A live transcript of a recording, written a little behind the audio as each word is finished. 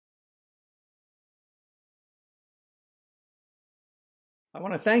I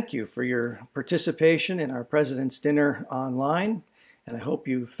want to thank you for your participation in our President's Dinner online, and I hope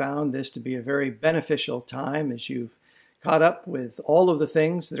you found this to be a very beneficial time as you've caught up with all of the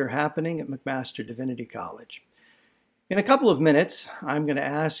things that are happening at McMaster Divinity College. In a couple of minutes, I'm going to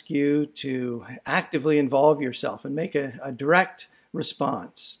ask you to actively involve yourself and make a direct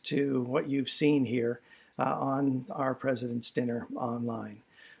response to what you've seen here on our President's Dinner online.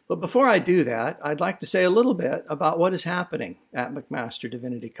 But before I do that, I'd like to say a little bit about what is happening at McMaster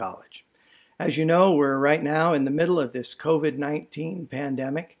Divinity College. As you know, we're right now in the middle of this COVID-19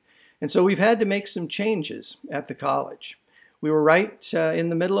 pandemic, and so we've had to make some changes at the college. We were right in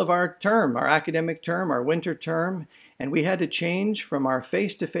the middle of our term, our academic term, our winter term, and we had to change from our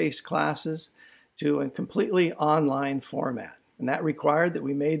face-to-face classes to a completely online format. And that required that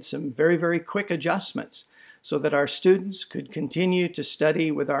we made some very, very quick adjustments so that our students could continue to study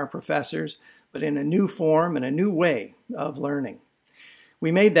with our professors, but in a new form and a new way of learning.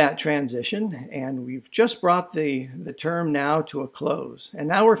 We made that transition, and we've just brought the term now to a close. And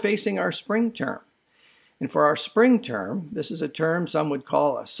now we're facing our spring term. And for our spring term, this is a term some would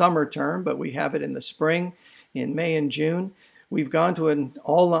call a summer term, but we have it in the spring, in May and June. We've gone to an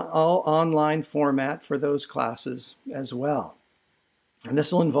all online format for those classes as well. And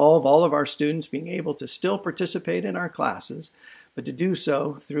this will involve all of our students being able to still participate in our classes, but to do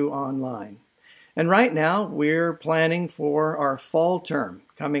so through online. And right now, we're planning for our fall term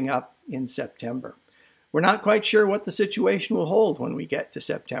coming up in September. We're not quite sure what the situation will hold when we get to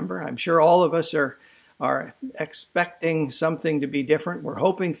September. I'm sure all of us are expecting something to be different. We're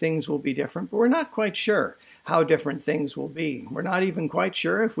hoping things will be different, but we're not quite sure how different things will be. We're not even quite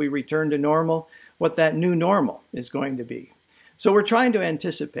sure if we return to normal, what that new normal is going to be. So we're trying to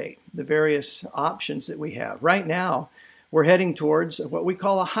anticipate the various options that we have. Right now, we're heading towards what we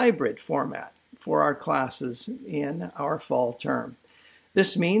call a hybrid format for our classes in our fall term.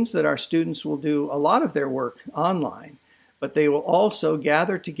 This means that our students will do a lot of their work online, but they will also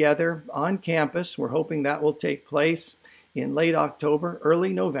gather together on campus. We're hoping that will take place in late October,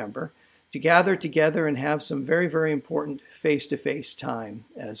 early November, to gather together and have some very, very important face-to-face time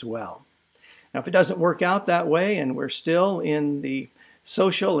as well. Now, if it doesn't work out that way and we're still in the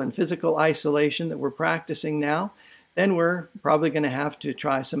social and physical isolation that we're practicing now, then we're probably going to have to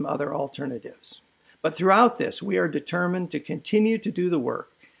try some other alternatives. But throughout this, we are determined to continue to do the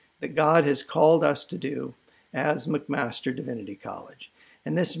work that God has called us to do as McMaster Divinity College.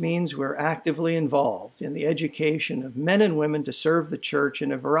 And this means we're actively involved in the education of men and women to serve the church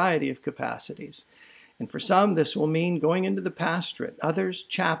in a variety of capacities. And for some, this will mean going into the pastorate, others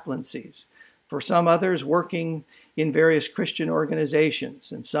chaplaincies, for some others working in various Christian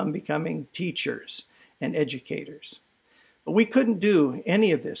organizations, and some becoming teachers and educators. But we couldn't do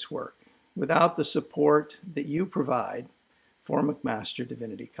any of this work without the support that you provide for McMaster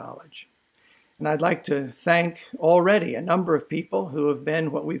Divinity College. And I'd like to thank already a number of people who have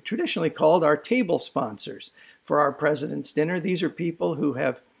been what we've traditionally called our table sponsors for our President's Dinner. These are people who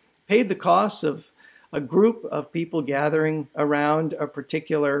have paid the costs of a group of people gathering around a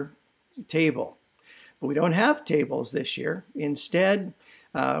particular table. But we don't have tables this year. Instead,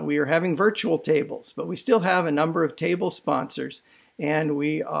 we are having virtual tables, but we still have a number of table sponsors, and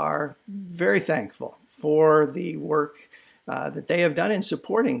we are very thankful for the work that they have done in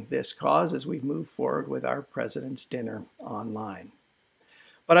supporting this cause as we move forward with our President's Dinner online.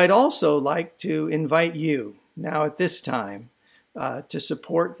 But I'd also like to invite you now at this time to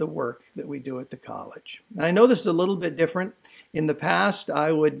support the work that we do at the college. And I know this is a little bit different. In the past,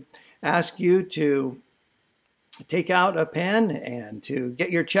 I would ask you to take out a pen and to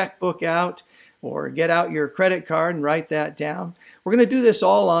get your checkbook out or get out your credit card and write that down. We're going to do this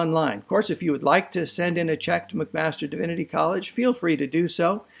all online. Of course, if you would like to send in a check to McMaster Divinity College, feel free to do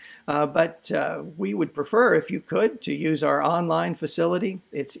so. But we would prefer, if you could, to use our online facility.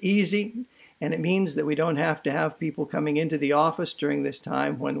 It's easy, and it means that we don't have to have people coming into the office during this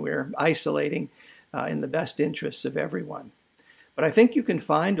time when we're isolating in the best interests of everyone. But I think you can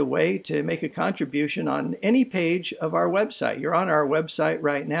find a way to make a contribution on any page of our website. You're on our website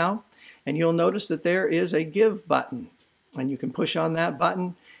right now, and you'll notice that there is a Give button. And you can push on that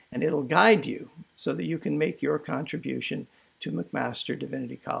button, and it'll guide you so that you can make your contribution to McMaster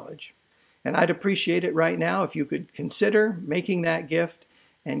Divinity College. And I'd appreciate it right now if you could consider making that gift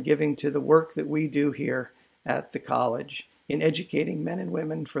and giving to the work that we do here at the college in educating men and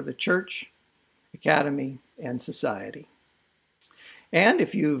women for the church, academy, and society. And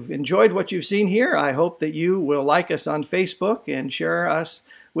if you've enjoyed what you've seen here, I hope that you will like us on Facebook and share us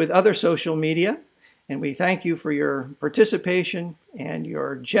with other social media. And we thank you for your participation and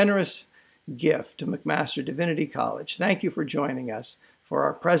your generous gift to McMaster Divinity College. Thank you for joining us for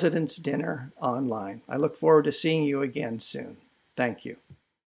our President's Dinner online. I look forward to seeing you again soon. Thank you.